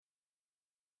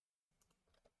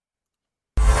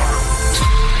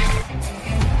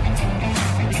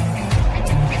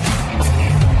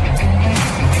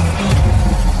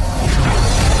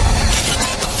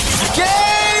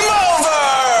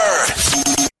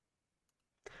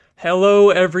Hello,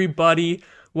 everybody.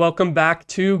 Welcome back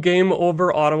to Game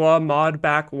Over Ottawa. Mod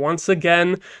back once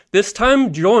again. This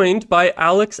time joined by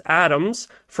Alex Adams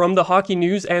from the Hockey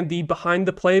News and the Behind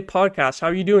the Play podcast. How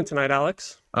are you doing tonight,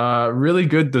 Alex? Really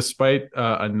good despite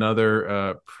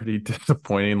another pretty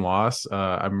disappointing loss.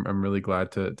 I'm really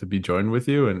glad to be joined with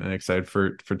you and excited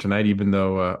for tonight, even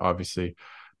though obviously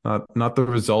not the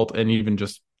result and even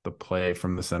just the play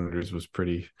from the Senators was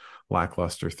pretty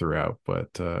lackluster throughout.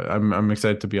 But I'm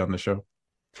excited to be on the show.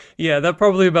 Yeah, that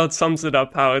probably about sums it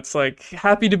up how it's like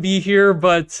happy to be here,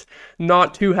 but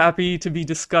not too happy to be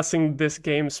discussing this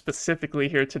game specifically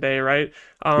here today, right?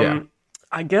 Yeah. Um,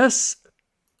 I guess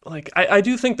I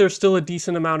do think there's still a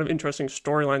decent amount of interesting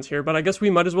storylines here, but I guess we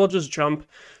might as well just jump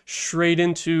straight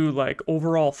into like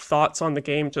overall thoughts on the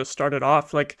game to start it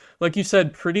off. Like you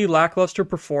said, pretty lackluster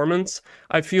performance.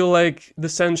 I feel like the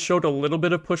Sens showed a little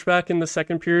bit of pushback in the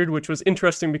second period, which was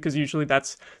interesting because usually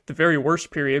that's the very worst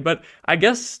period. But I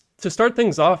guess to start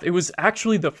things off, it was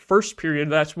actually the first period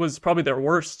that was probably their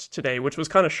worst today, which was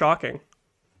kind of shocking.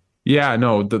 Yeah,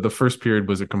 no, the first period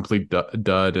was a complete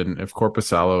dud, and if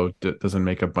Korpisalo doesn't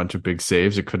make a bunch of big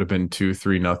saves, it could have been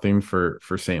 2-3 nothing for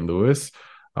St. Louis.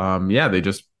 Yeah, they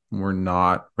just were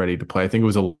not ready to play. I think it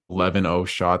was 11-0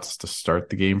 shots to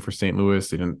start the game for St. Louis.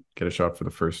 They didn't get a shot for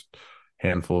the first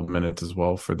handful of minutes as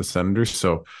well for the Senators.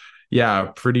 So,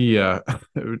 yeah, pretty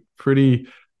pretty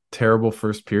terrible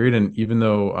first period. And even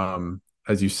though,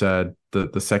 as you said,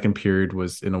 the second period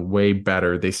was in a way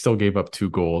better, they still gave up two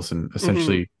goals and Mm-hmm.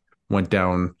 essentially went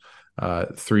down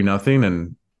 3-0.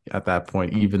 And at that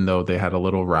point, even though they had a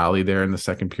little rally there in the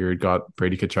second period, got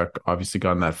Brady Tkachuk obviously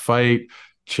got in that fight,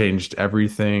 changed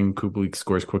everything. Kubalik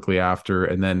scores quickly after,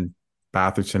 and then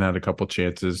Batherson had a couple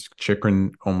chances.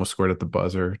 Chikrin almost scored at the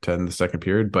buzzer to end the second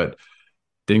period, but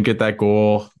didn't get that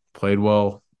goal. Played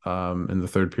well in the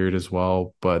third period as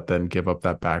well, but then give up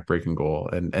that backbreaking goal,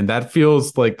 and that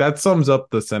feels like that sums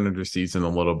up the Senator season a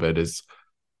little bit. Is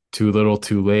too little,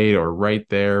 too late, or right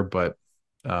there, but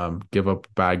give up a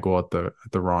bad goal at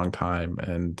the wrong time.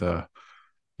 And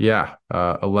yeah,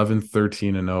 11,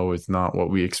 13 and 0 is not what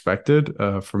we expected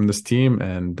from this team.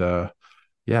 And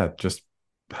yeah, just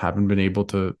haven't been able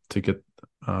to get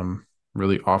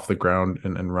really off the ground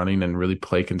and running and really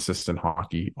play consistent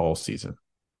hockey all season.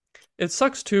 It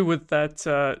sucks too with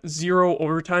that zero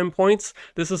overtime points.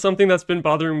 This is something that's been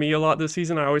bothering me a lot this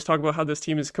season. I always talk about how this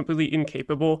team is completely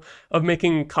incapable of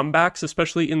making comebacks,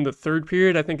 especially in the third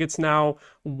period. I think it's now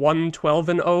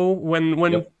 1-12-0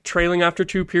 when Yep. trailing after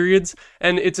two periods,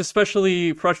 and it's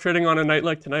especially frustrating on a night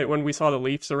like tonight when we saw the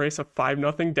Leafs erase a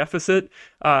 5-0 deficit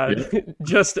Yeah.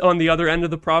 just on the other end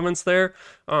of the province there.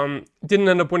 Didn't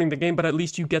end up winning the game, but at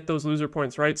least you get those loser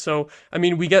points, right? So, I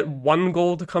mean, we get one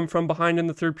goal to come from behind in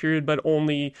the third period, but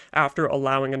only after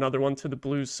allowing another one to the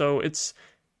Blues. So it's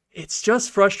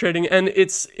just frustrating, and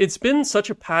it's been such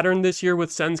a pattern this year with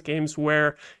Sens games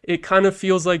where it kind of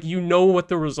feels like you know what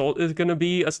the result is going to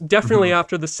be. Definitely Mhm.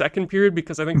 after the second period,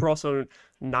 because I think we're also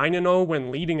 9-0 when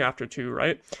leading after two,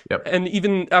 right? Yep. And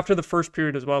even after the first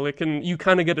period as well, it can you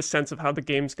kind of get a sense of how the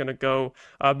game's going to go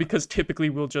because typically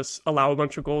we'll just allow a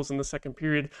bunch of goals in the second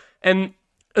period, and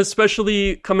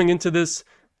especially coming into this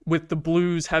with the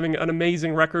Blues having an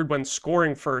amazing record when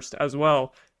scoring first as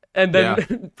well. And Yeah.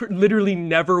 then literally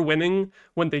never winning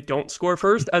when they don't score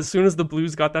first. As soon as the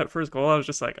Blues got that first goal, I was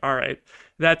just like, all right,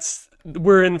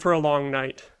 we're in for a long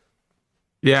night.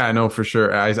 Yeah, I know for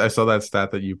sure. I saw that stat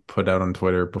that you put out on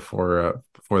Twitter before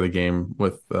the game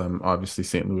with obviously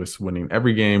St. Louis winning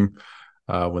every game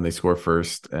when they score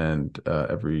first and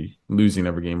every losing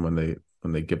every game when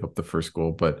they give up the first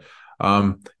goal. But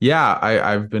yeah,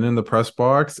 I've been in the press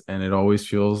box and it always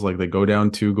feels like they go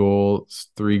down two goals,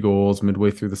 three goals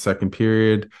midway through the second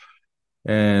period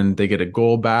and they get a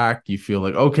goal back, you feel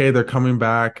like, okay, they're coming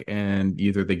back, and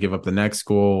either they give up the next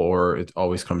goal or it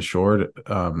always comes short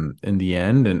in the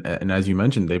end. And as you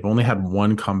mentioned, they've only had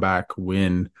one comeback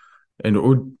win, and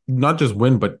or not just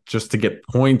win, but just to get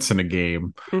points in a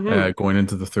game Mm-hmm. going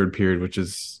into the third period, which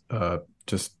is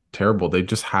just terrible. They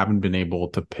just haven't been able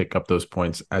to pick up those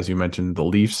points. As you mentioned, the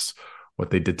Leafs,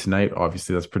 what they did tonight,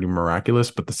 obviously that's pretty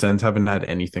miraculous, but the Sens haven't had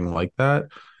anything like that.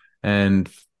 And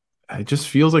it just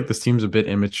feels like this team's a bit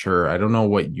immature. I don't know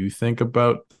what you think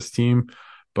about this team,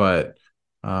 but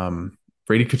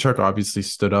Brady Tkachuk obviously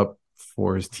stood up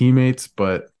for his teammates,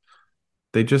 but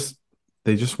they just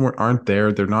they just aren't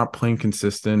there. They're not playing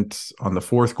consistent. On the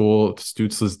fourth goal,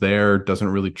 Stutzle's there, doesn't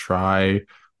really try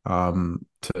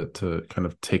to kind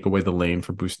of take away the lane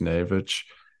for Busnevich.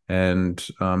 And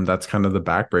that's kind of the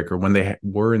backbreaker when they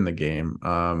were in the game.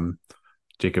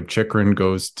 Jacob Chikrin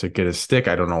goes to get his stick.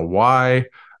 I don't know why.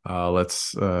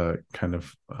 Let's kind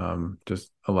of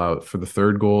just allow it for the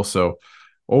third goal. So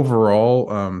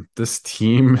overall, this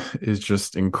team is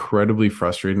just incredibly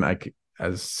frustrating.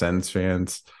 As Sens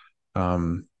fans,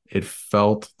 it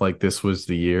felt like this was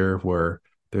the year where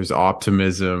there's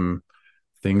optimism,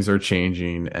 things are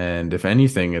changing, and if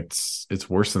anything, it's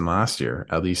worse than last year,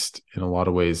 at least in a lot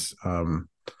of ways.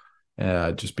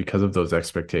 Just because of those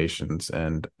expectations.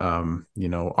 And,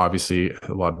 obviously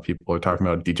a lot of people are talking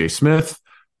about DJ Smith.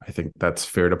 I think that's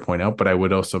fair to point out, but I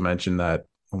would also mention that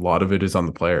a lot of it is on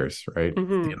the players, right? At the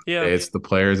end of the Yeah. day, it's the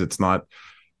players. It's not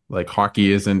like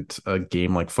hockey isn't a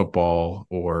game like football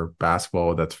or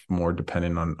basketball that's more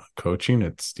dependent on coaching.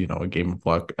 It's, a game of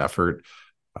luck, effort.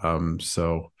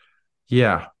 So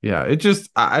yeah. It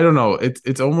just, I don't know.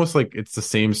 It's almost like it's the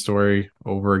same story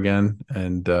over again.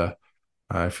 And,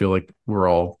 I feel like we're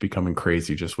all becoming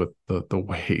crazy just with the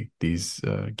way these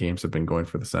games have been going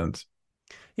for the Sens.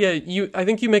 Yeah, I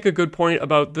think you make a good point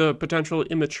about the potential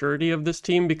immaturity of this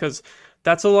team because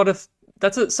that's a lot of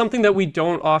something that we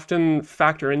don't often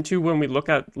factor into when we look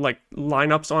at like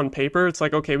lineups on paper. It's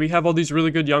like, okay, we have all these really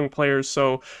good young players,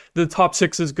 so the top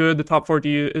 6 is good, the top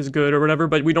 4D is good or whatever,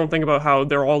 but we don't think about how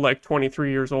they're all like 23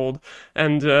 years old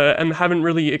and haven't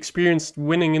really experienced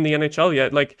winning in the NHL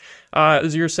yet. Like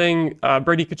as you're saying,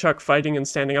 Brady Tkachuk fighting and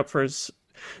standing up for his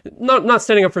not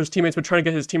standing up for his teammates, but trying to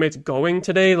get his teammates going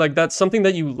today. Like that's something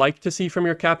that you like to see from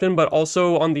your captain. But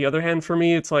also on the other hand, for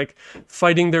me, it's like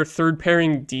fighting their third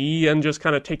pairing D and just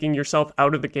kind of taking yourself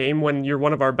out of the game when you're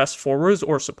one of our best forwards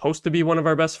or supposed to be one of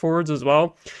our best forwards as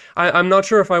well. I'm not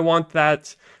sure if I want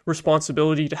that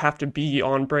responsibility to have to be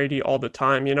on Brady all the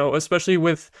time, especially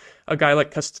with a guy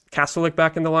like Kastelik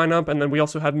back in the lineup. And then we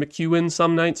also have McEwen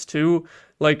some nights too.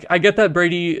 Like I get that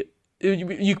Brady,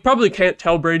 you probably can't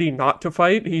tell Brady not to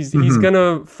fight. He's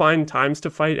gonna find times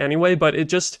to fight anyway, but it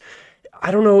just,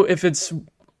 I don't know if it's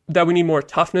that we need more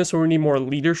toughness or we need more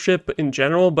leadership in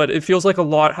general, but it feels like a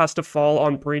lot has to fall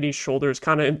on Brady's shoulders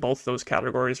kind of in both those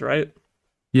categories, right?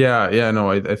 Yeah,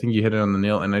 no, I think you hit it on the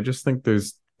nail, and I just think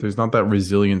there's not that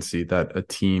resiliency that a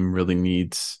team really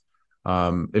needs.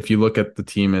 If you look at the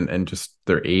team and just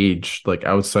their age, like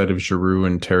outside of Giroux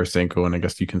and Tarasenko, and I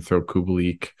guess you can throw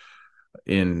Kubalik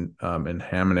in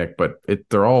Hamonic, but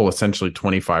they're all essentially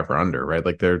 25 or under, right?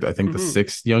 Like they're I think the Mm-hmm.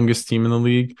 sixth youngest team in the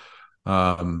league.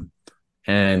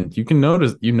 And you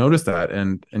notice that,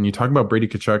 and you talk about Brady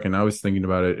Tkachuk, and I was thinking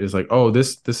about it is like, oh,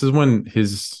 this is when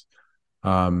his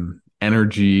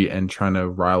energy and trying to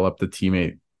rile up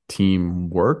the team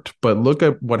worked. But look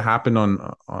at what happened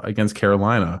on against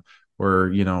Carolina,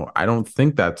 where I don't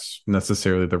think that's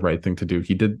necessarily the right thing to do.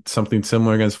 He did something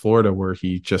similar against Florida, where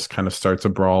he just kind of starts a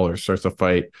brawl or starts a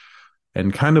fight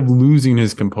and kind of losing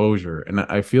his composure. And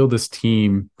I feel this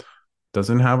team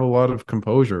doesn't have a lot of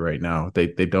composure right now.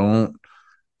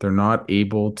 They're not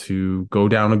able to go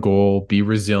down a goal, be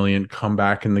resilient, come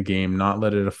back in the game, not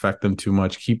let it affect them too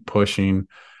much, keep pushing.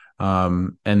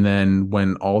 And then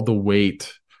when all the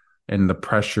weight and the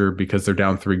pressure, because they're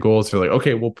down 3 goals, they're like,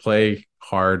 okay, we'll play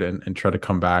hard and try to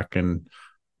come back. And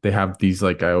they have these,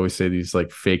 like I always say, these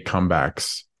like fake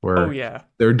comebacks Oh where yeah.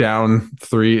 they're down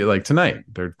 3, like tonight,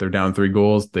 they're down 3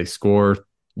 goals, they score.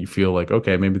 You feel like,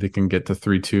 okay, maybe they can get to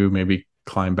 3-2, maybe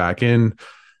climb back in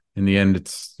the end.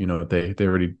 It's they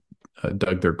already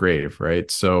dug their grave, right?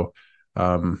 So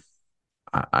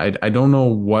I don't know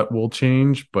what will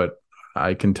change, but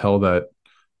I can tell that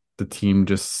the team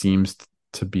just seems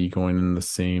to be going in the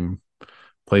same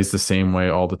plays the same way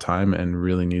all the time and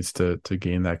really needs to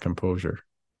gain that composure.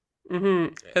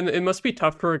 And it must be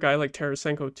tough for a guy like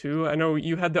Tarasenko too. I know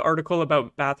you had the article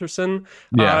about Batherson,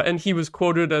 Yeah. and he was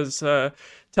quoted as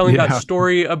telling that Yeah.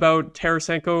 story about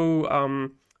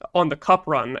Tarasenko on the Cup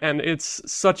run, and it's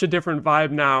such a different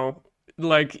vibe now.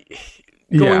 Like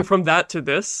Yeah. going from that to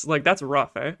this, like that's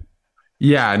rough, eh?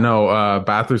 Yeah, no,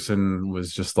 Batherson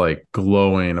was just like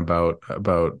glowing about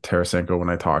Tarasenko when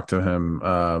I talked to him,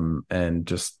 and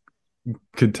just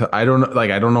I don't know,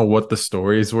 like I don't know what the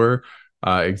stories were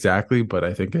exactly, but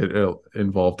I think it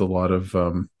involved a lot of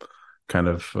kind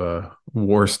of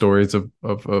war stories of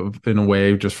in a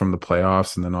way just from the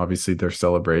playoffs, and then obviously their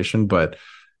celebration. But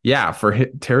yeah, for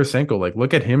Tarasenko, like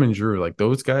look at him and Drew, like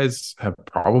those guys have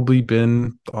probably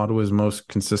been Ottawa's most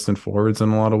consistent forwards in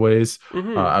a lot of ways,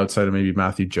 Mm-hmm. outside of maybe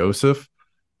Matthew Joseph.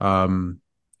 Um,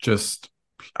 just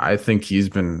I think he's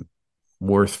been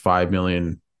worth $5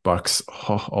 million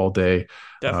all day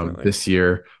Definitely. this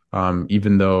year.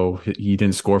 Even though he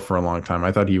didn't score for a long time,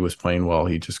 I thought he was playing well.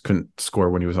 He just couldn't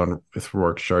score when he was on with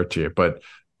Rourke Chartier. But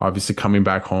obviously, coming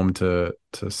back home to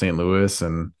St. Louis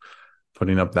and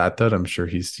putting up that dud, I'm sure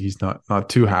he's not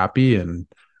too happy. And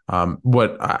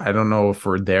What I don't know if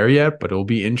we're there yet, but it'll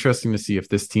be interesting to see if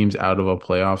this team's out of a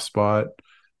playoff spot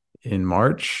in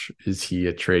March. Is he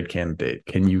a trade candidate?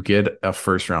 Can you get a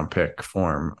first round pick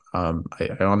for him?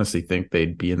 I honestly think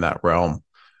they'd be in that realm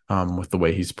with the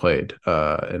way he's played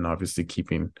and obviously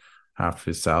keeping half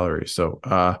his salary. So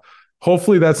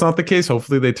hopefully that's not the case.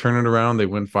 Hopefully they turn it around. They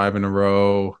win 5 in a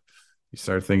row. You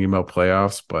start thinking about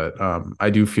playoffs, but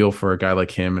I do feel for a guy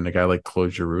like him and a guy like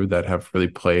Claude Giroux that have really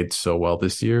played so well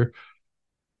this year,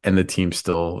 and the team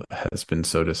still has been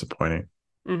so disappointing.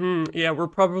 Yeah, we're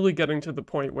probably getting to the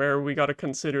point where we got to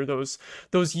consider those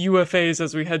UFAs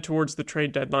as we head towards the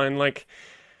trade deadline. Like,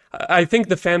 I think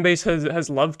the fan base has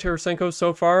loved Tarasenko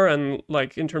so far, and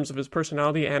like in terms of his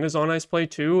personality and his on ice play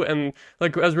too. And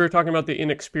like as we were talking about the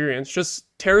inexperience, just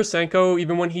Tarasenko,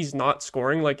 even when he's not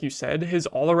scoring, like you said, his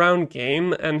all around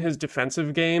game and his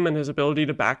defensive game and his ability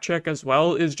to back check as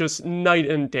well is just night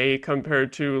and day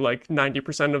compared to like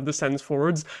 90% of the Sens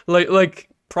forwards. Like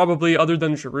probably other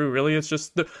than Giroux, really. It's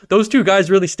just those two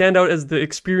guys really stand out as the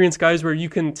experienced guys where you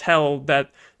can tell that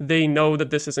they know that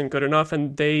this isn't good enough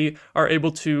and they are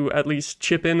able to at least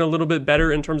chip in a little bit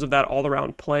better in terms of that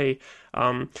all-around play.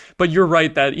 But you're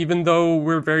right that even though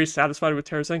we're very satisfied with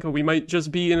Tarasenko, we might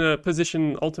just be in a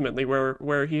position ultimately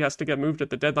where he has to get moved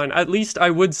at the deadline. At least I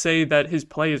would say that his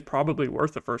play is probably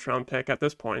worth a first-round pick at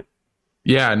this point.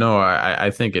 Yeah, no, I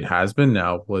think it has been.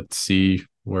 Now let's see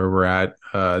where we're at.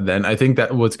 Then I think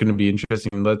that what's going to be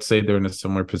interesting. Let's say they're in a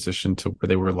similar position to where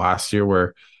they were last year,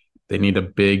 where they need a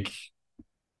big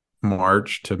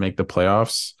March to make the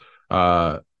playoffs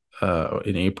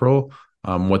in April.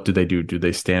 What do they do? Do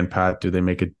they stand pat? Do they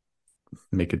make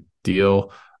a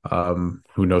deal?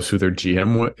 Who knows who their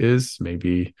GM is?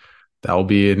 Maybe that'll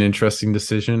be an interesting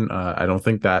decision. I don't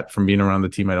think that from being around the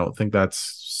team, I don't think that's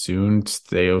soon.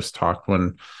 Theos talked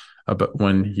about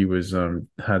when he was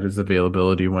had his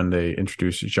availability when they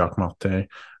introduced Jacques Martin,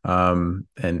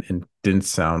 and didn't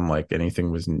sound like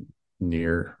anything was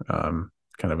near kind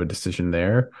of a decision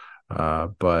there.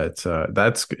 But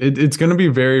it's going to be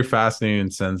very fascinating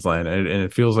in Sens land, and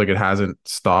it feels like it hasn't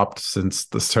stopped since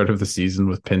the start of the season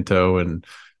with Pinto and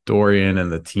Dorian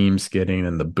and the team skidding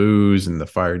and the booze and the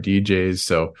fire DJs.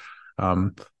 So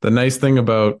the nice thing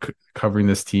about covering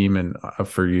this team and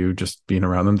for you just being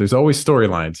around them, there's always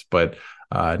storylines, but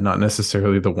not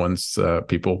necessarily the ones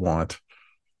people want.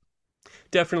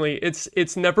 Definitely.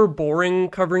 It's never boring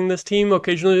covering this team.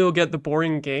 Occasionally you'll get the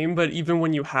boring game, but even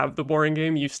when you have the boring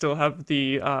game, you still have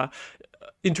the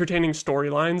entertaining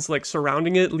storylines like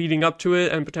surrounding it, leading up to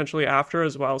it, and potentially after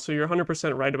as well. So you're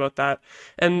 100% right about that.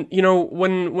 And you know,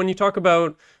 when you talk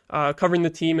about covering the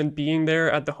team and being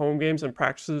there at the home games and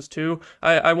practices too,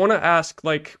 I want to ask,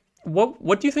 like,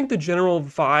 what do you think the general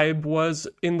vibe was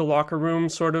in the locker room,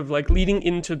 sort of like leading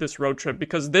into this road trip?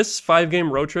 Because this 5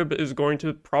 game road trip is going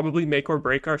to probably make or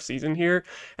break our season here.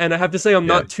 And I have to say, I'm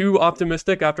Yeah. not too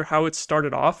optimistic after how it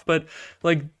started off, but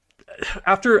like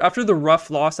after the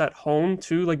rough loss at home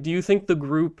too, like, do you think the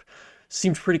group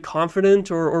seemed pretty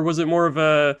confident, or was it more of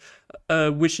a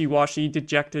wishy-washy,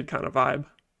 dejected kind of vibe?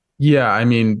 Yeah, I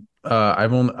mean,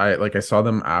 I saw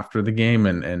them after the game,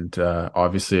 and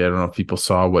obviously I don't know if people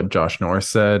saw what Josh Norris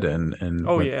said and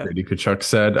Oh what yeah. Brady Kachuk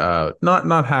said.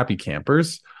 Not happy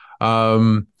campers.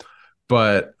 Um,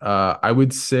 but I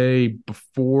would say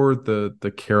before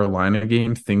the Carolina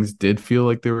game, things did feel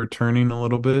like they were turning a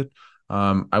little bit.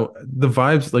 The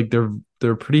vibes, like,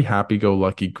 they're a pretty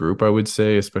happy-go-lucky group, I would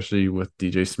say, especially with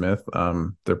DJ Smith.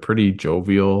 They're pretty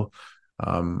jovial.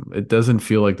 It doesn't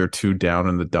feel like they're too down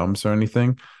in the dumps or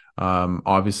anything.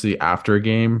 Obviously after a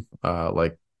game,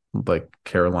 like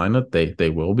Carolina, they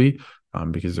will be,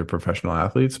 because they're professional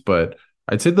athletes. But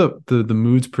I'd say the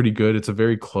mood's pretty good. It's a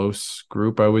very close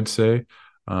group, I would say.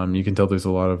 You can tell there's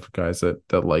a lot of guys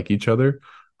that like each other.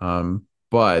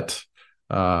 But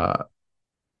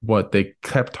what they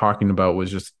kept talking about was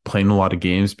just playing a lot of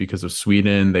games because of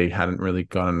Sweden. They hadn't really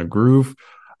gotten a groove.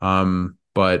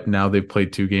 But now they've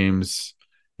played 2 games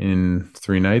in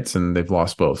 3 nights and they've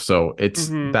lost both. So it's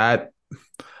Mm-hmm. that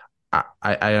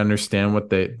I understand what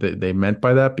they meant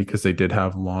by that, because they did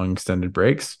have long extended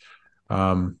breaks.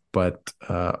 But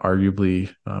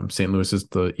arguably, St. Louis is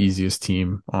the easiest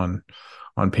team on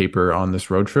paper on this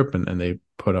road trip, and they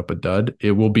put up a dud.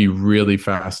 It will be really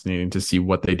fascinating to see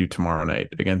what they do tomorrow night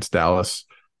against Dallas,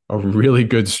 a really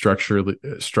good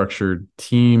structured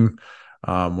team,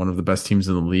 one of the best teams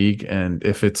in the league. And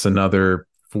if it's another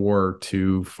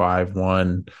 4-2,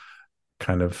 5-1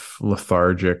 kind of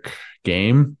lethargic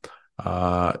game,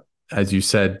 uh, as you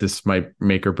said, this might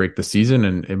make or break the season,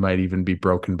 and it might even be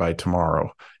broken by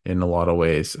tomorrow in a lot of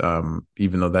ways.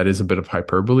 Even though that is a bit of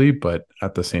hyperbole, but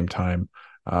at the same time,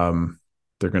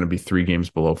 They're going to be 3 games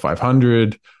below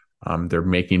 500. They're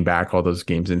making back all those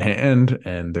games in hand,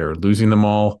 and they're losing them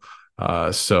all.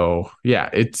 So yeah,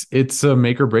 it's a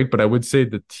make or break. But I would say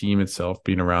the team itself,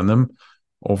 being around them,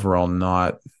 overall,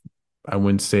 not. I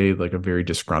wouldn't say like a very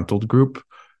disgruntled group.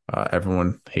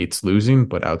 Everyone hates losing,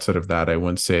 but outside of that, I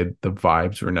wouldn't say the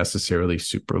vibes were necessarily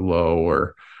super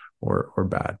low or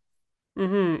bad.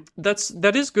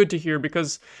 That is good to hear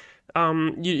because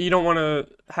you don't want to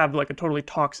have like a totally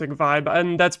toxic vibe,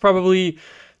 and that's probably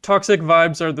toxic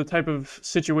vibes are the type of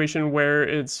situation where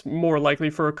it's more likely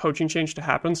for a coaching change to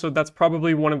happen. So that's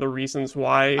probably one of the reasons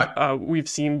why I, we've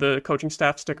seen the coaching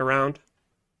staff stick around.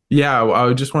 Yeah,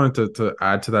 I just wanted to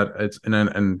add to that. It's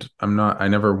and I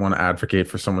never want to advocate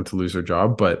for someone to lose their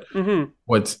job, but Mm-hmm.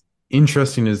 what's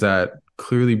interesting is that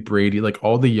clearly Brady, like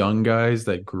all the young guys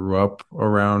that grew up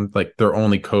around, like their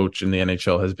only coach in the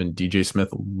NHL has been DJ Smith,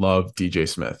 love DJ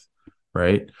Smith,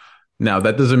 right? Now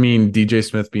that doesn't mean DJ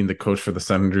Smith being the coach for the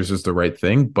Senators is the right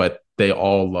thing, but they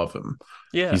all love him.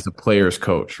 Yeah. He's the players'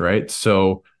 coach, right?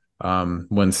 So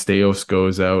when Stamkos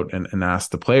goes out and asks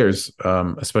the players,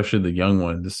 especially the young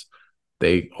ones,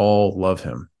 they all love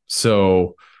him.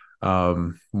 So,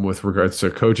 with regards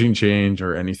to coaching change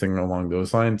or anything along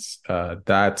those lines,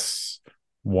 that's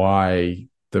why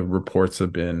the reports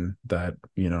have been that,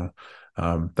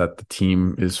 that the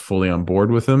team is fully on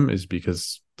board with him is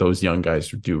because those young guys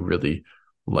do really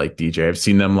like DJ. I've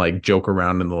seen them like joke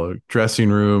around in the dressing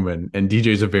room, and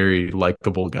DJ's a very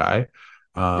likable guy.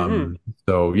 Mm-hmm.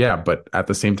 So yeah, but at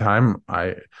the same time,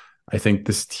 I think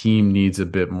this team needs a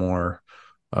bit more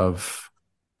of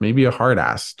maybe a hard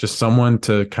ass, just someone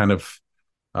to kind of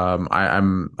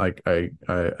I'm like I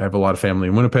have a lot of family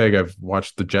in Winnipeg. I've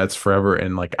watched the Jets forever,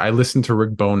 and like I listen to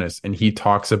Rick Bowness, and he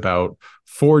talks about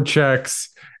forward checks,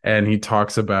 and he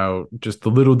talks about just the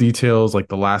little details, like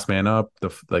the last man up, the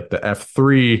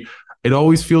F3. It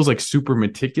always feels like super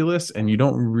meticulous, and you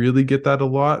don't really get that a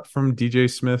lot from DJ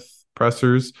Smith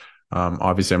pressers.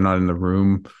 Obviously, I'm not in the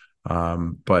room,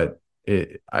 but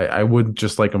I would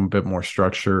just like a bit more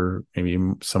structure, maybe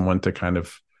someone to kind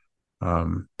of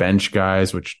bench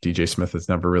guys, which DJ Smith has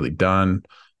never really done,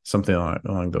 something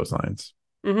along those lines.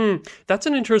 That's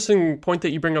an interesting point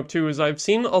that you bring up too. Is I've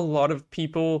seen a lot of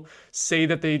people say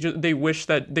that they wish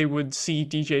that they would see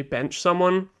DJ bench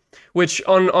someone, which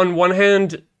on one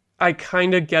hand I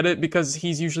kind of get it because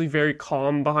he's usually very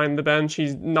calm behind the bench.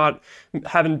 He's not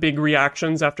having big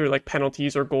reactions after like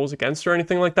penalties or goals against or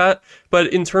anything like that.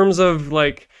 But in terms of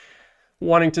like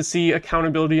wanting to see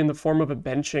accountability in the form of a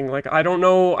benching. Like I don't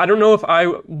know if I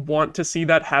want to see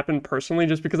that happen personally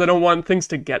just because I don't want things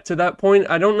to get to that point.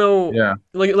 I don't know Yeah.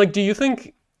 like do you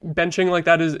think benching like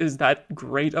that is that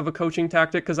great of a coaching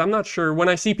tactic? Because I'm not sure. When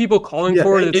I see people calling Yeah,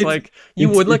 for it, it's like you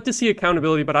it's would like to see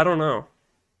accountability, but I don't know.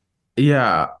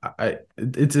 yeah,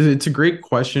 it's a great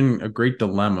question, a great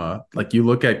dilemma. Like you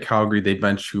look at Calgary, they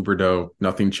benched Huberdeau,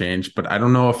 nothing changed, but I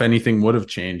don't know if anything would have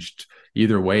changed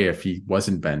either way if he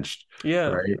wasn't benched, Yeah.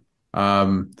 right?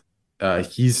 Um,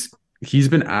 he's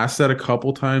been asked that a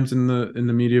couple times in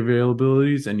the media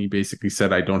availabilities, and he basically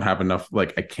said, "I don't have enough.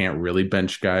 Like I can't really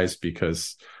bench guys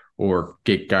because or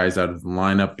get guys out of the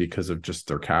lineup because of just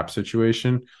their cap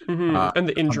situation." And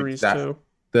the That's not injuries exact- too.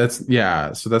 that's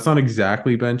yeah, so that's not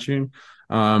exactly benching.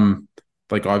 Um,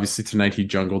 like obviously tonight he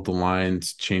jungled the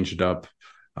lines, changed it up,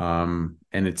 and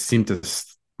it seemed to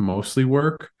mostly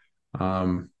work.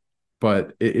 Um,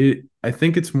 but I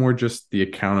think it's more just the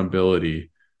accountability.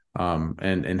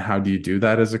 And how do you do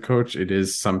that as a coach? It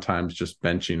is sometimes just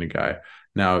benching a guy.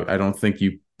 Now, I don't think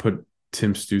you put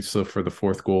Tim Stützle for the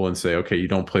fourth goal and say, okay, you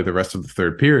don't play the rest of the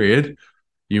third period.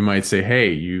 You might say,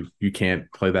 hey, you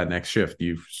can't play that next shift.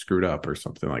 You've screwed up or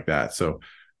something like that. So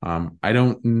I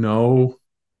don't know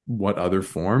what other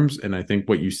forms. And I think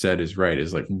what you said is right,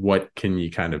 is like, what can you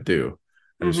kind of do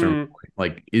at a certain Mm-hmm. point?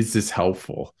 Like, is this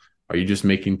helpful? Are you just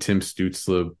making Tim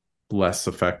Stützle less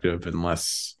effective and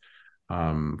less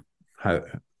um, ha-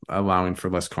 allowing for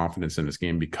less confidence in his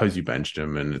game because you benched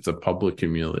him and it's a public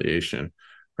humiliation,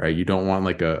 right? You don't want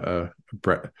like a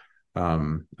Brett, a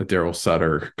Daryl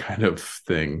Sutter kind of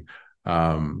thing,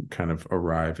 kind of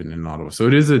arrive in Ottawa. So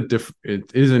it is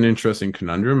an interesting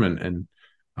conundrum,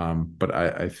 but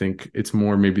I think it's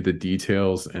more maybe the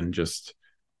details and just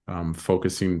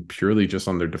focusing purely just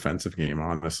on their defensive game,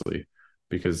 honestly,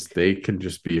 because they can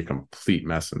just be a complete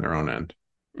mess in their own end.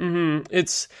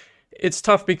 It's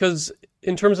tough because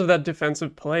in terms of that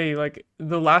defensive play, like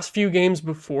the last few games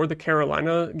before the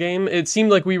Carolina game, it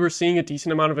seemed like we were seeing a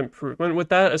decent amount of improvement with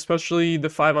that, especially the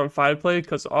 5-on-5 play,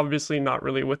 because obviously not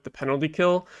really with the penalty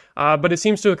kill. But it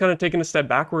seems to have kind of taken a step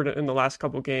backward in the last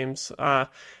couple games.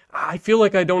 I feel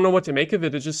like I don't know what to make of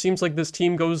it. It just seems like this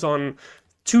team goes on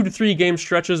 2 to 3 game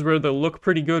stretches where they'll look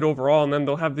pretty good overall, and then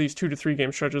they'll have these 2 to 3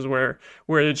 game stretches where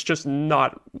it's just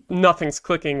nothing's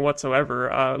clicking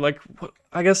whatsoever.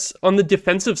 I guess on the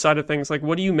defensive side of things, like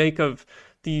what do you make of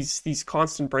these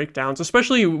constant breakdowns?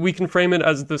 Especially we can frame it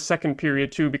as the second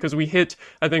period too, because we hit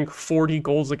I think 40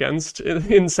 goals against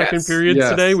in second Yes, periods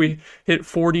today. yes. We hit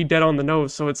 40 dead on the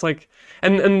nose, so it's like,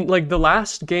 and like the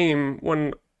last game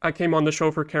when I came on the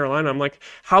show for Carolina, I'm like,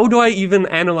 how do I even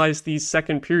analyze these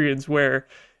second periods where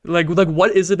like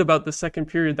what is it about the second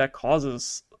period that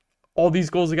causes all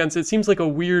these goals against? It seems like a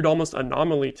weird almost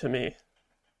anomaly to me.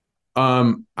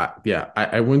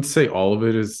 I wouldn't say all of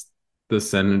it is the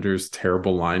Senators'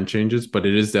 terrible line changes, but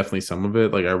it is definitely some of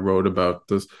it. Like I wrote about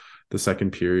this the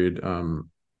second period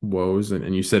woes,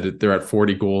 and you said they're at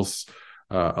 40 goals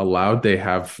allowed. They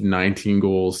have 19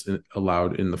 goals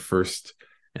allowed in the first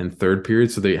and third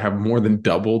period, so they have more than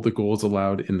double the goals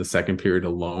allowed in the second period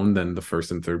alone than the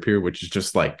first and third period, which is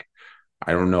just like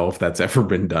I don't know if that's ever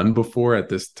been done before at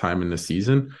this time in the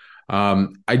season.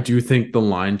 I do think the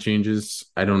line changes.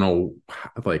 I don't know,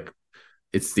 like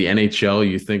it's the NHL.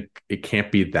 You think it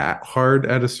can't be that hard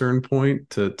at a certain point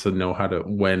to know how to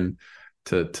when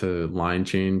to line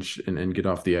change and get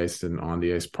off the ice and on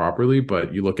the ice properly.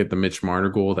 But you look at the Mitch Marner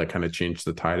goal that kind of changed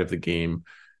the tide of the game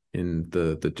in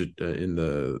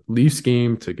the Leafs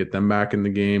game to get them back in the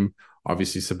game.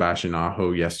 Obviously, Sebastian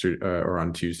Aho yesterday or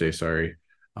on Tuesday, sorry,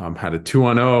 had a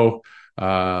 2-on-0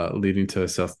 leading to a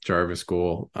Seth Jarvis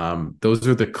goal. Those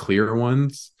are the clear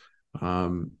ones.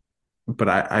 But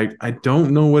I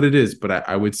don't know what it is, but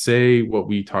I would say what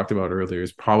we talked about earlier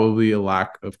is probably a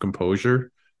lack of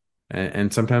composure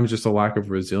and sometimes just a lack of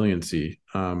resiliency,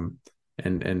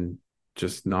 and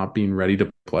just not being ready to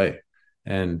play.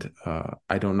 And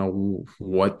I don't know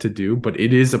what to do, but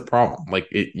it is a problem. Like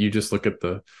you just look at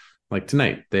like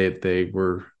tonight, they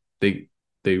were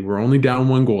only down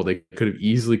one goal. They could have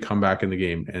easily come back in the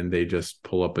game, and they just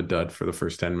pull up a dud for the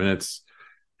first 10 minutes,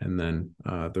 and then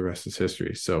the rest is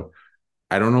history. So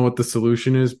I don't know what the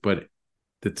solution is, but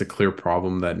it's a clear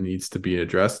problem that needs to be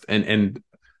addressed. And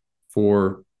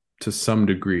for to some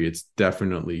degree, it's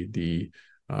definitely the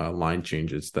line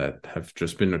changes that have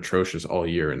just been atrocious all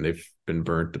year, and they've been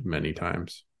burnt many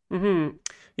times. Mm-hmm.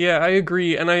 Yeah, I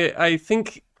agree, and I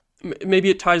think maybe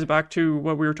it ties back to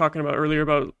what we were talking about earlier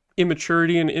about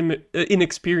immaturity and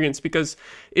inexperience, because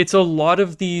it's a lot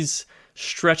of these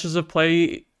stretches of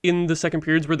play in the second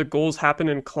periods where the goals happen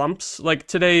in clumps. Like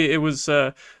today, it was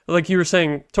like you were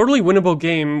saying, totally winnable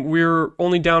game. We're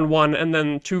only down one, and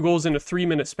then 2 goals in a 3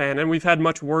 minute span, and we've had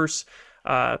much worse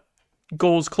uh,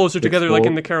 goals closer Six together, like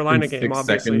in goals the in Carolina game, six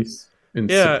obviously. seconds in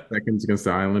Yeah, 6 seconds against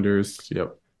the Islanders.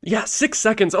 Yep. yeah, 6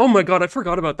 seconds. Oh my god, I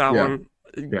forgot about that Yeah. one.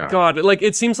 Yeah. God, like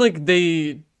it seems like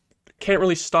they can't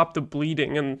really stop the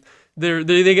bleeding, and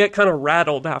they get kind of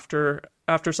rattled after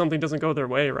something doesn't go their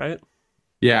way, right?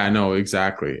 Yeah, I know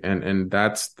exactly. And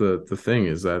that's the thing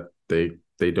is that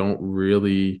they don't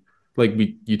really like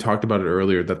we you talked about it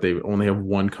earlier that they only have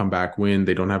one comeback win.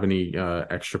 They don't have any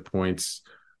extra points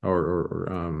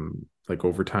or like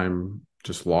overtime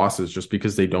just losses just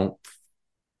because they don't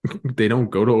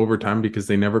go to overtime because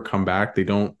they never come back. They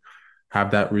don't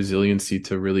have that resiliency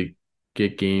to really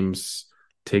get games,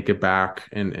 take it back,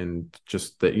 and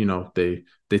just that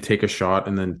they take a shot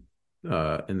and then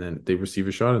they receive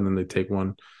a shot and then they take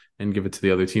one and give it to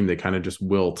the other team. They kind of just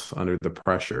wilt under the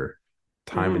pressure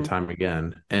time and Mm-hmm. time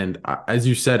again. And as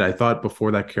you said, I thought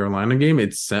before that Carolina game,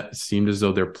 seemed as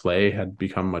though their play had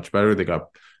become much better. They got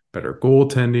better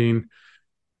goaltending.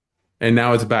 And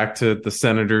now it's back to the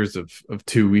Senators of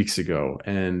 2 weeks ago,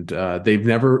 and they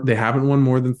haven't won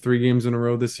more than 3 games in a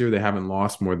row this year. They haven't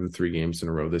lost more than 3 games in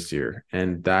a row this year,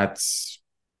 and that's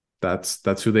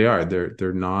who they are.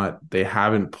 They're not. They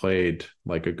haven't played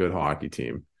like a good hockey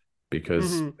team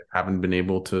because Mm-hmm. they haven't been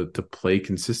able to play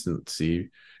consistently.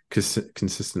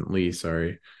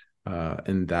 Sorry,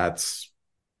 and that's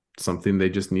something they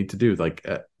just need to do. Like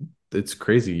it's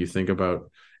crazy. You think about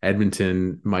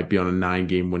Edmonton might be on a 9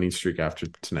 game winning streak after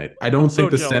tonight. I I'm don't so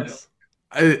think jealous.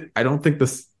 I don't think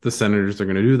the Senators are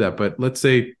going to do that. But let's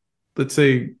say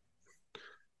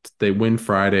they win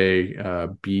Friday,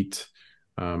 beat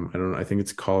I don't know, I think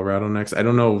it's Colorado next. I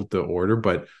don't know the order,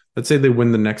 but let's say they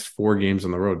win the next 4 games on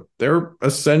the road. They're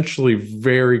essentially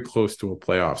very close to a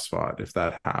playoff spot if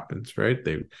that happens, right?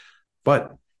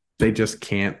 But they just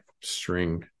can't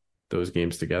string those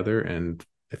games together, and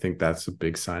I think that's a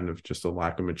big sign of just a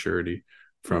lack of maturity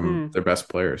from Mm-hmm. their best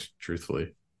players,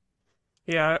 truthfully.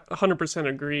 Yeah, 100%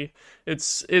 agree.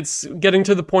 It's getting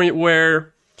to the point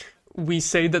where we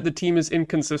say that the team is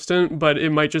inconsistent, but it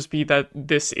might just be that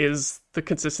this is the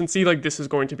consistency. Like this is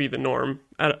going to be the norm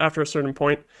after a certain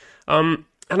point.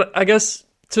 And I guess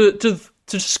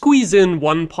to squeeze in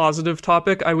one positive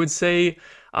topic, I would say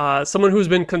someone who's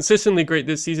been consistently great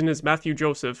this season is Matthew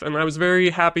Joseph, and I was very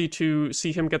happy to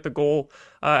see him get the goal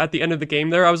at the end of the game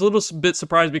there. I was a little bit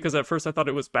surprised because at first I thought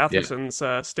it was Yeah, Batherson's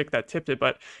stick that tipped it,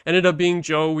 but ended up being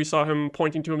Joe. We saw him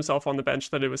pointing to himself on the bench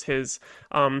that it was his.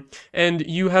 And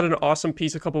you had an awesome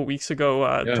piece a couple weeks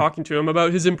ago yeah. talking to him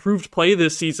about his improved play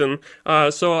this season.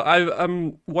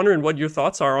 I'm wondering what your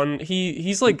thoughts are on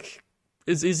he's like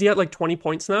is he at like 20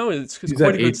 points now? It's He's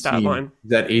quite at a good stat 18. line.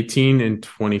 He's at 18 and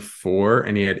 24,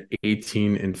 and he had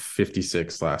 18 and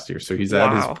 56 last year. So he's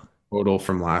at his Wow. total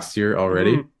from last year Hmm.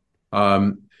 already.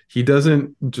 He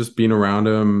doesn't just being around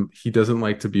him, he doesn't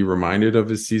like to be reminded of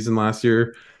his season last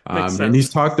year. Makes And he's sense.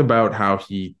 talked about how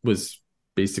he was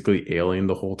basically ailing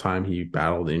the whole time. He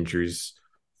battled injuries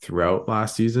throughout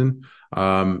last season.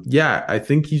 Yeah, I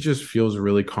think he just feels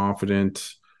really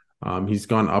confident. He's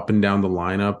gone up and down the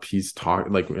lineup. He's talked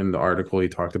like in the article he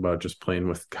talked about just playing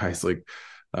with guys like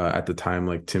at the time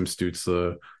like Tim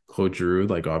Stützle, Claude Giroux.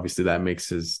 Like obviously that makes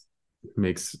his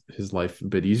life a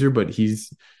bit easier, but he's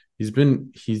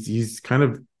kind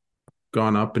of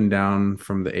gone up and down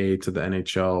from the A to the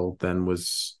NHL, then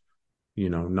was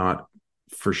not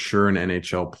for sure an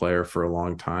NHL player for a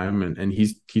long time, and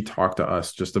he talked to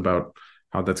us just about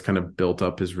how that's kind of built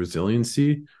up his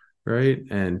resiliency, right?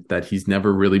 And that he's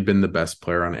never really been the best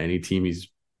player on any team he's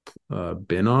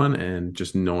been on, and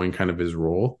just knowing kind of his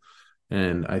role.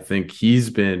 And I think he's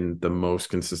been the most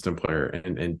consistent player.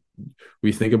 And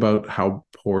we think about how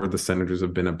poor the Senators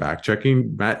have been at back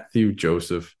checking. Matthew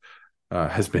Joseph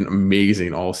has been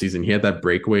amazing all season. He had that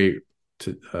breakaway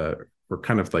or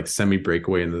kind of like semi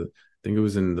breakaway I think it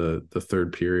was in the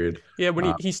third period. Yeah, when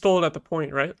Uh, he stole it at the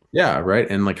point, right? yeah, right.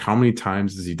 And like, how many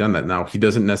times has he done that? Now he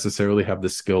doesn't necessarily have the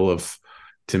skill of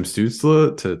Tim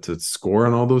Stützle to score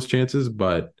on all those chances,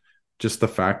 but just the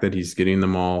fact that he's getting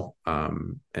them all,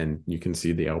 and you can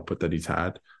see the output that he's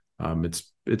had,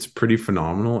 it's pretty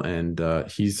phenomenal. And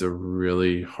he's a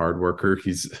really hard worker.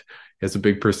 He has a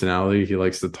big personality. He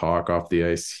likes to talk off the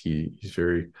ice. He's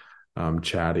very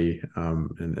chatty,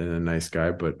 and a nice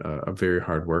guy, but a very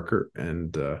hard worker.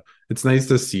 And it's nice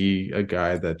to see a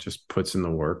guy that just puts in the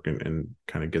work and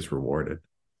kind of gets rewarded.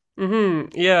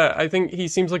 Yeah, I think he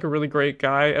seems like a really great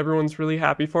guy. Everyone's really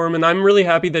happy for him, and I'm really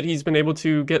happy that he's been able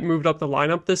to get moved up the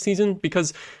lineup this season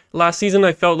because last season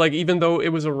I felt like even though it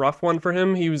was a rough one for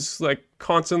him, he was like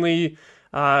constantly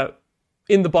uh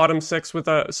in the bottom six with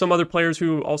some other players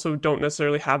who also don't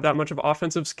necessarily have that much of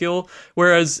offensive skill.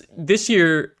 Whereas this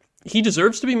year, he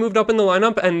deserves to be moved up in the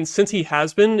lineup, and since he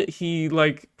has been, he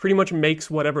like pretty much makes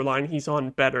whatever line he's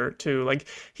on better too. Like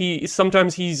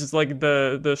he's like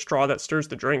the straw that stirs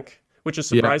the drink, which is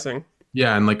Yeah. surprising.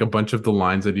 Yeah, and like a bunch of the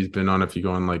lines that he's been on, if you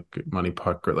go on like Money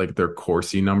Puck or like their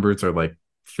Corsi numbers are like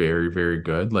very, very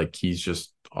good. Like he's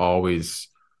just always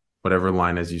whatever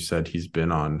line, as you said, he's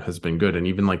been on has been good. And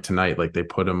even like tonight, like they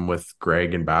put him with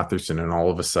Greg and Batherson, and all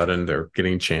of a sudden they're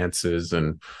getting chances.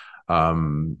 And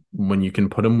when you can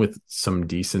put him with some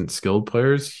decent skilled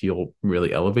players, he'll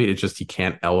really elevate. It's just he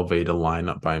can't elevate a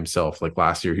lineup by himself. Like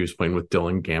last year, he was playing with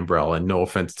Dylan Gambrell, and no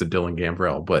offense to Dylan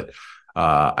Gambrell, but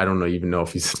I don't know even know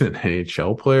if he's an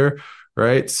NHL player,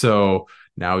 right? So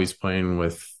now he's playing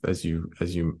with as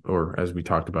we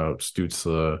talked about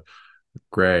Stützle,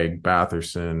 Greg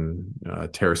Batherson,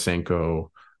 Tarasenko.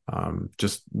 Um,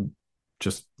 just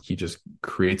just he just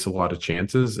creates a lot of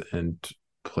chances and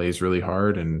plays really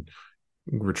hard and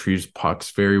retrieves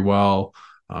pucks very well,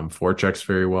 forechecks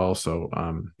very well. So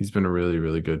he's been a really,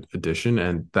 really good addition.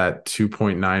 And that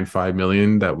 2.95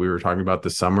 million that we were talking about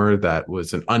this summer, that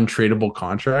was an untradeable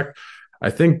contract. I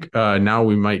think now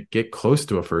we might get close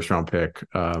to a first round pick,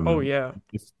 Oh yeah.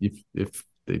 if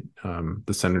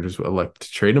the Senators will elect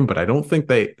to trade him, but I don't think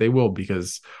they will,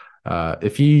 because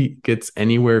if he gets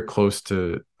anywhere close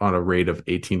to on a rate of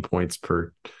 18 points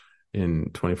per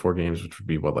in 24 games, which would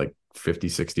be what, like 50,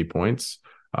 60 points,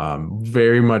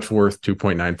 very much worth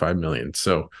 2.95 million.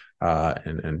 So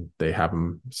and they have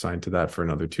him signed to that for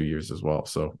another 2 years as well.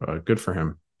 So good for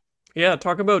him. Yeah,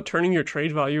 talk about turning your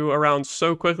trade value around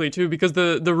so quickly too, because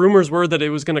the rumors were that it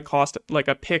was going to cost like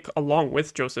a pick along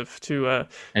with Joseph to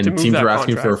And move teams are that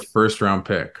asking for a contract. first round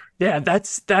pick. Yeah,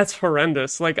 that's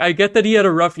horrendous. Like I get that he had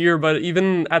a rough year, but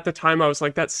even at the time I was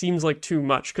like that seems like too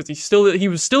much because he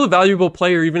was still a valuable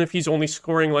player even if he's only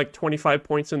scoring like 25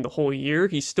 points in the whole year.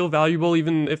 He's still valuable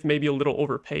even if maybe a little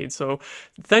overpaid. So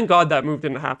thank God that move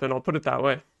didn't happen. I'll put it that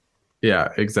way. Yeah,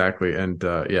 exactly. And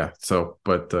yeah, so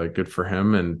but good for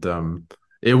him. And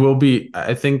It will be.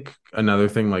 I think another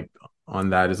thing like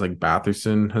on that is like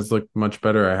Batherson has looked much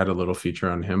better. I had a little feature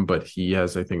on him, but he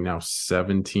has I think now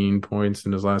 17 points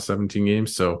in his last 17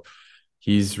 games. So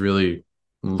he's really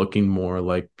looking more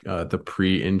like the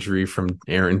pre-injury from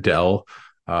Aaron Dell.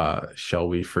 Shall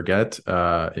we forget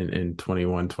in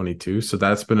 21, 22. So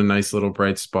that's been a nice little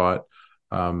bright spot.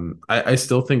 I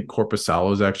still think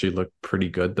Corpusalo's actually looked pretty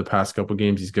good the past couple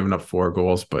games. He's given up 4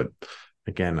 goals, but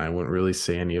again, I wouldn't really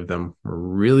say any of them were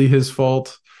really his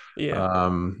fault. Yeah.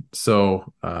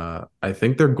 I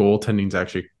think their goaltending's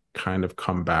actually kind of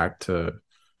come back to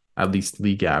at least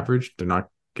league average.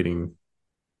 Getting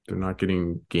they're not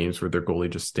getting games where their goalie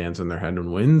just stands on their head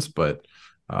and wins, but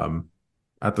um,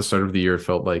 at the start of the year, it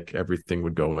felt like everything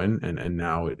would go in, and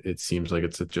now it seems like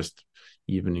it's just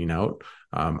evening out.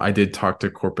 I did talk to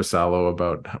Corpusalo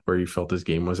about where he felt his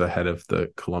game was ahead of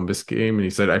the Columbus game, and he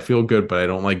said, "I feel good, but I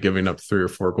don't like giving up 3 or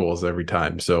 4 goals every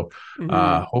time." So Hmm.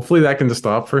 hopefully that can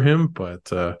stop for him.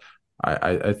 But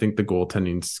I think the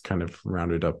goaltending's kind of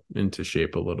rounded up into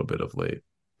shape a little bit of late.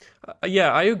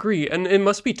 Yeah, I agree, and it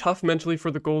must be tough mentally for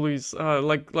the goalies.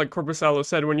 Like Corpusalo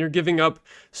said, when you're giving up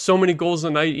so many goals a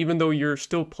night, even though you're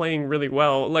still playing really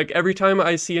well. Like every time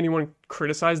I see anyone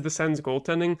criticize the Sens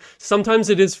goaltending, sometimes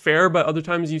it is fair, but other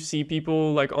times you see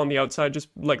people like on the outside just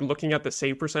like looking at the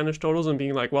save percentage totals and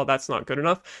being like, "Well, that's not good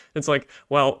enough." It's like,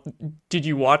 well, did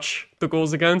you watch the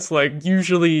goals against? Like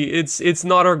usually it's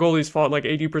not our goalie's fault. Like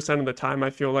 80% of the time,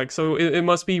 I feel like so it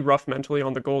must be rough mentally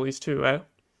on the goalies too, eh?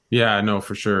 Yeah, no,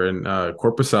 for sure. And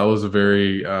Corpusalo is a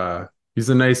very he's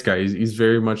a nice guy. He's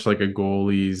very much like a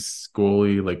goalie's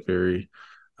goalie, like very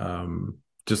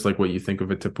just like what you think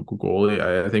of a typical goalie.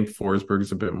 I think Forsberg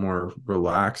is a bit more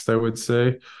relaxed, I would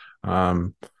say.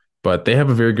 Um, but they have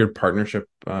a very good partnership.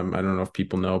 I don't know if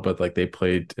people know, but like they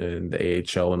played in the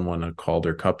AHL and won a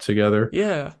Calder Cup together.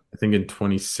 Yeah. I think in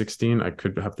 2016. I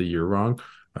could have the year wrong.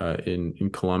 In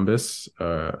Columbus.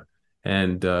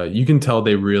 And you can tell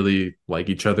they really like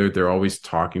each other. They're always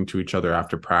talking to each other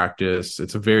after practice.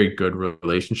 It's a very good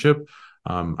relationship.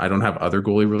 I don't have other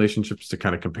goalie relationships to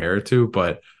kind of compare it to,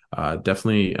 but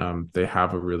definitely they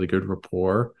have a really good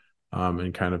rapport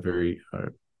and kind of very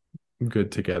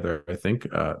good together. I think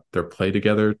their play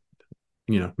together,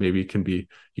 maybe can be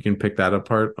you can pick that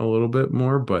apart a little bit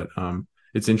more, but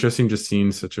it's interesting just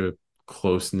seeing such a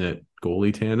close knit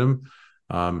goalie tandem.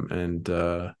 And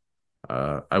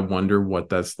I wonder what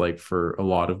that's like for a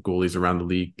lot of goalies around the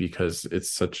league because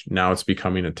it's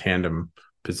becoming a tandem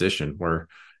position where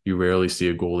you rarely see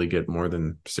a goalie get more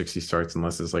than 60 starts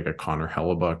unless it's like a Connor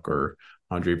Hellebuck or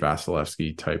Andre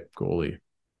Vasilevsky type goalie.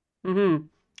 Hmm.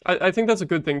 I think that's a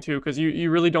good thing too, because you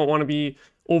really don't want to be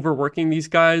overworking these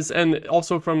guys. And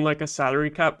also from like a salary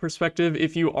cap perspective,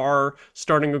 if you are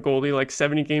starting a goalie like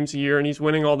 70 games a year and he's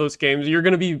winning all those games, you're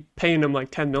going to be paying him like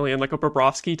 10 million, like a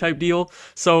Bobrovsky type deal.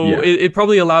 So Yeah. it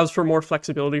probably allows for more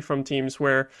flexibility from teams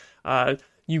where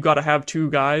you got to have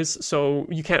 2 guys, so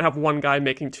you can't have one guy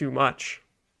making too much.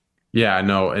 Yeah,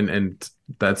 no, and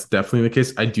that's definitely the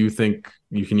case. I do think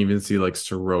you can even see like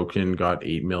Sorokin got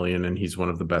 8 million and he's one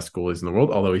of the best goalies in the world,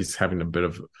 although he's having a bit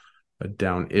of a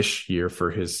down-ish year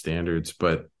for his standards.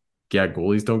 But yeah,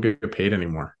 goalies don't get paid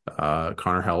anymore.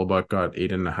 Connor Hellebuck got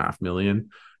 8.5 million.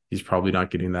 He's probably not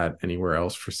getting that anywhere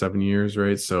else for 7 years,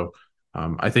 right? So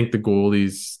I think the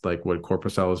goalies, like what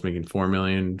Korpisalo is making 4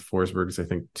 million, Forsberg is I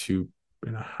think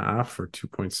 2.5 or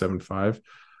 2.75.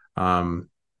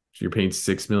 So you're paying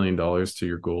 $6 million to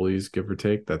your goalies, give or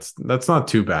take. That's not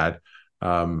too bad.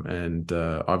 And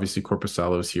obviously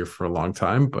Corpusalo is here for a long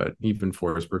time, but even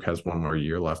Forsberg has 1 more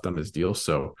year left on his deal.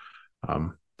 So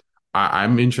um,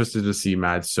 I'm interested to see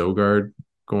Mads Sogard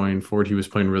going forward. He was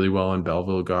playing really well and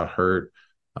Belleville got hurt.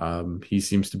 He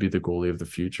seems to be the goalie of the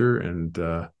future,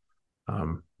 and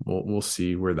we'll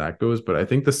see where that goes. But I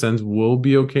think the Sens will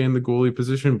be okay in the goalie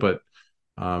position, but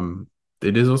um,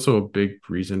 it is also a big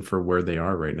reason for where they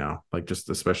are right now, like just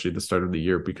especially the start of the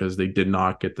year, because they did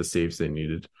not get the saves they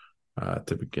needed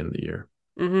to begin the year.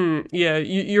 Yeah,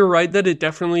 you're right that it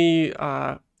definitely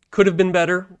could have been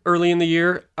better early in the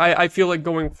year. I feel like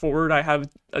going forward, I have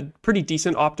a pretty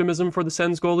decent optimism for the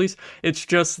Sens goalies. It's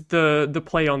just the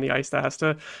play on the ice that has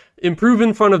to improve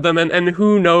in front of them, and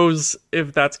who knows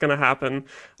if that's going to happen.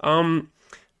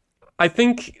 I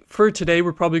think for today,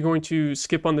 we're probably going to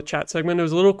skip on the chat segment. It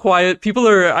was a little quiet.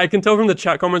 I can tell from the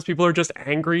chat comments, people are just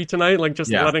angry tonight, like just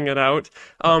Yeah. letting it out.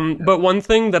 But one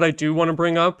thing that I do want to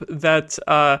bring up that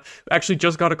actually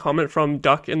just got a comment from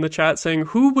Duck in the chat saying,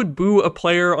 who would boo a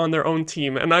player on their own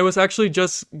team? And I was actually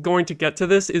just going to get to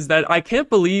this, is that I can't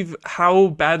believe how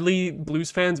badly Blues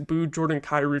fans booed Jordan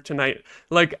Kyrou tonight.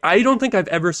 Like, I don't think I've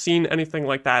ever seen anything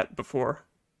like that before.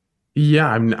 Yeah,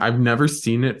 I've never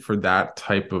seen it for that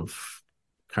type of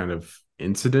kind of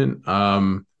incident.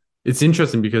 It's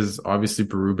interesting because obviously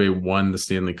Berube won the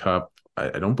Stanley Cup.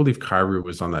 I don't believe Kyrie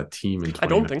was on that team in I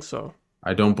don't 2019. think so.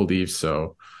 I don't believe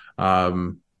so.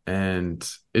 And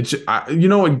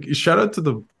shout out to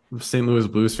the St. Louis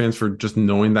Blues fans for just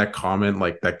knowing that comment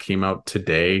like that came out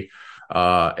today,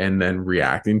 and then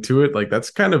reacting to it. Like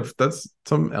that's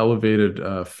some elevated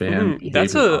fan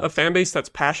That's behavior. a fan base that's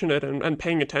passionate and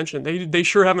paying attention. They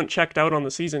sure haven't checked out on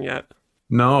the season yet.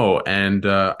 No, and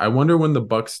I wonder when the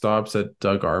buck stops at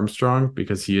Doug Armstrong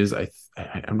because he is I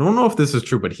don't know if this is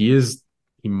true, but he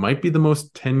might be the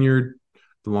longest tenured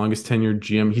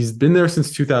GM. He's been there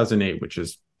since 2008, which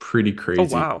is pretty Oh crazy.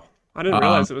 wow, I didn't Um,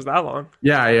 realize it was that long.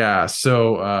 yeah, yeah.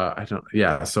 So I don't.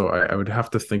 Yeah, so I would have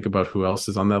to think about who else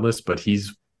is on that list, but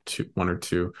he's one or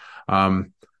two.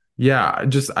 Yeah,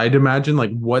 just I'd imagine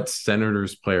like what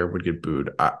Senators player would get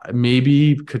booed.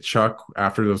 Maybe Kachuk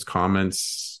after those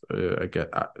comments. I get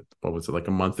what was it like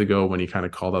a month ago when he kind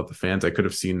of called out the fans. I could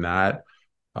have seen that.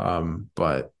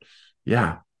 But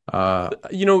yeah.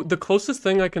 You know, the closest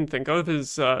thing I can think of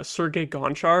is Sergei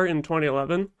Gonchar in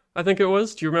 2011. I think it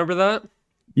was. Do you remember that?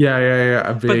 Yeah, yeah, yeah.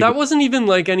 A But vague. that wasn't even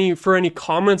like any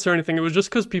comments or anything. It was just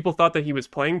because people thought that he was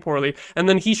playing poorly, and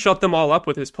then he shut them all up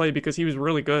with his play because he was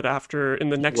really good after in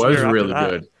the He next was year after really that.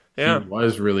 good. He Yeah.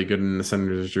 was really good in the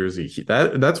Senators jersey.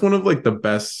 That's one of like the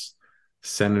best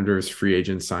Senators free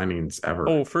agent signings ever.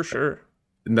 Oh, for sure.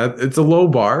 And that it's a low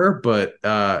bar, but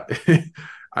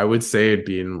I would say it'd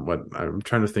be in what I'm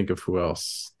trying to think of who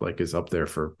else like is up there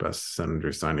for best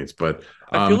Senators signings. But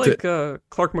I feel to like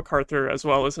Clark MacArthur as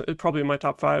well is probably in my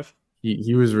top five.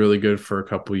 he was really good for a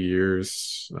couple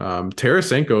years.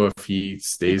 Tarasenko, if he He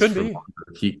stays could for be.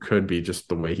 longer, he could be just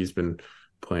the way he's been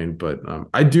playing. But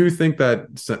I do think that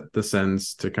the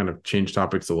Sens, to kind of change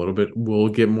topics a little bit, will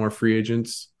get more free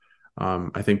agents.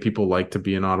 I think people like to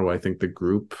be in Ottawa. I think the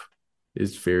group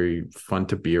is very fun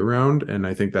to be around, and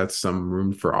I think that's some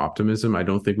room for optimism. I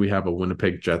don't think we have a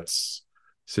Winnipeg Jets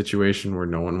situation where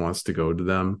no one wants to go to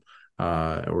them,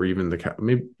 or even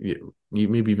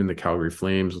maybe even the Calgary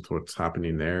Flames with what's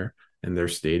happening there in their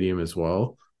stadium as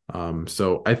well.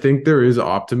 So I think there is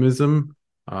optimism.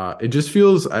 It just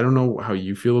feels, I don't know how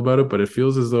you feel about it, but it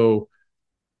feels as though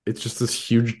it's just this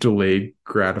huge delayed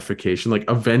gratification. Like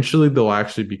eventually they'll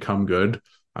actually become good.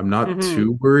 I'm not Hmm.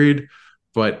 too worried,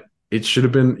 but it should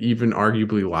have been even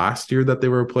arguably last year that they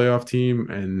were a playoff team,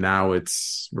 and now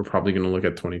we're probably going to look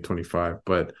at 2025.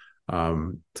 But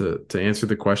to answer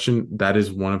the question, that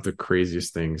is one of the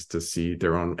craziest things to see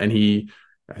their own. And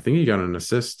I think he got an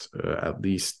assist at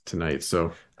least tonight.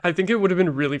 So I think it would have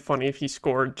been really funny if he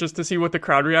scored just to see what the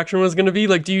crowd reaction was going to be.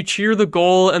 Like, do you cheer the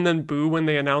goal and then boo when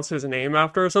they announce his name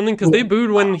after or something? Because they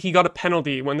booed when he got a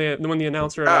penalty when the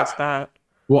announcer announced yeah. that.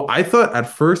 Well, at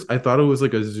first I thought it was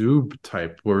like a Zoob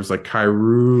type where it's like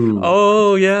Kairu.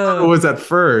 Oh It yeah. was at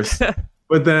first,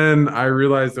 but then I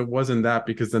realized it wasn't that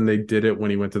because then they did it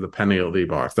when he went to the penalty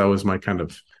box. That was my kind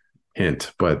of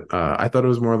hint, but I thought it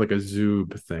was more like a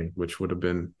Zoob thing, which would have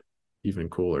been even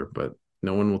cooler. But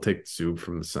no one will take Zoob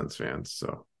from the Sens fans,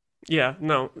 so Yeah,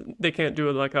 no, they can't do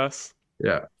it like us.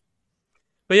 yeah,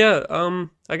 But yeah,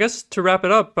 I guess to wrap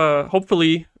it up,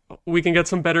 hopefully we can get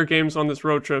some better games on this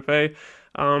road trip, eh?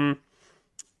 Um,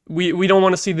 we don't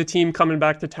want to see the team coming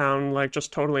back to town like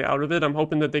just totally out of it. I'm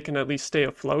hoping that they can at least stay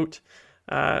afloat,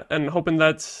 and hoping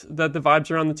that the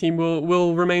vibes around the team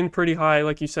will remain pretty high,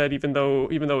 like you said, even though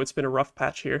it's been a rough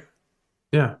patch here.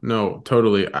 yeah, no,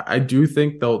 totally. I do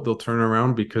think they'll turn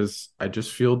around because I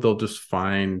just feel they'll just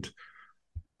find.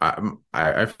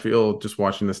 I feel just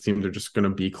watching this team, they're just going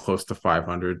to be close to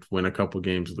 500, win a couple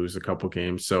games, lose a couple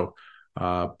games. So,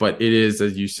 but it is,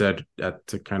 as you said,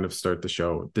 to kind of start the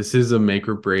show, this is a make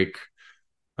or break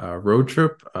road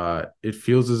trip. It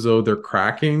feels as though they're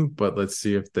cracking, but let's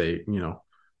see if they,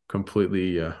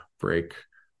 completely break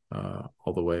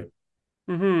all the way.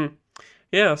 Mm-hmm.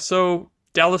 Yeah, so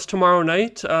Dallas tomorrow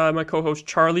night. My co-host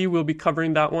Charlie will be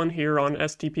covering that one here on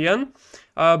STPN.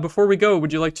 Before we go,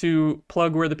 would you like to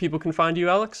plug where the people can find you,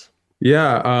 Alex?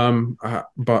 Yeah,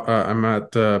 but I'm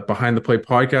at Behind the Play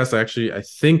podcast. I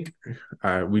think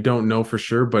we don't know for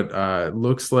sure, but it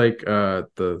looks like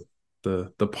the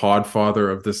pod father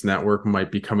of this network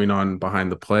might be coming on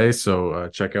Behind the Play. So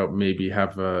check out, maybe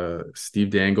have Steve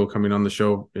Dangle coming on the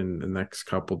show in the next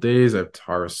couple days. I have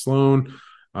Tara Sloan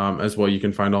as well. You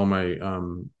can find all my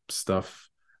stuff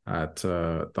at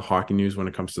the Hockey News when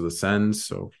it comes to the Sens.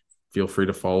 So feel free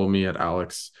to follow me at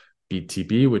Alex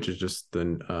BTB, which is just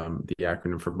the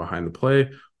acronym for Behind the Play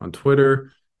on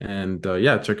Twitter. And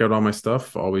yeah, check out all my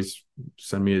stuff. Always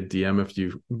send me a DM if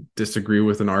you disagree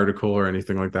with an article or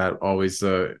anything like that. Always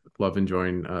love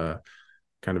enjoying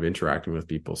kind of interacting with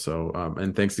people. So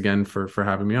and thanks again for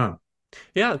having me on.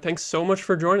 Yeah, thanks so much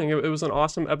for joining. It was an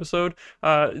awesome episode.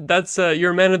 That's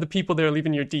you're a man of the people there,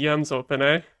 leaving your DMs open,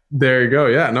 eh? There you go.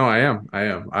 Yeah, no, I am. I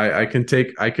am. I can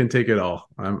take it all.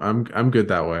 I'm good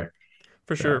that way.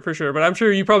 For Yeah. sure, for sure. But I'm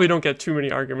sure you probably don't get too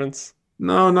many arguments.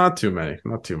 No, not too many.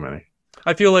 Not too many.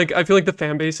 I feel like the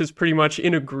fan base is pretty much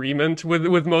in agreement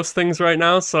with most things right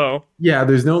now. So Yeah,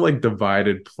 there's no like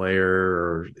divided player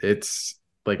or it's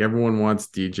like everyone wants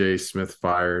DJ Smith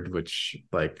fired, which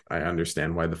like I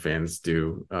understand why the fans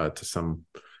do to some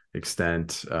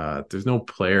extent. There's no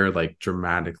player like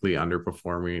dramatically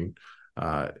underperforming.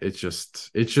 It's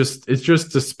just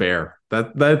despair.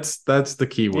 That's the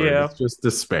key word. yeah. It's just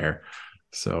despair.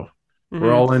 So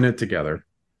we're hmm all in it together.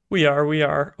 we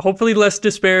are. Hopefully less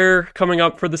despair coming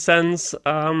up for the Sens.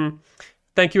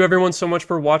 Thank you everyone so much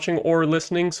for watching or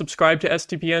listening. Subscribe to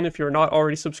STPN if you're not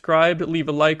already subscribed. Leave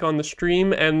a like on the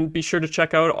stream and be sure to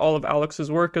check out all of Alex's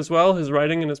work as well, his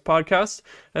writing and his podcast.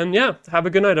 And yeah, have a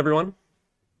good night, everyone.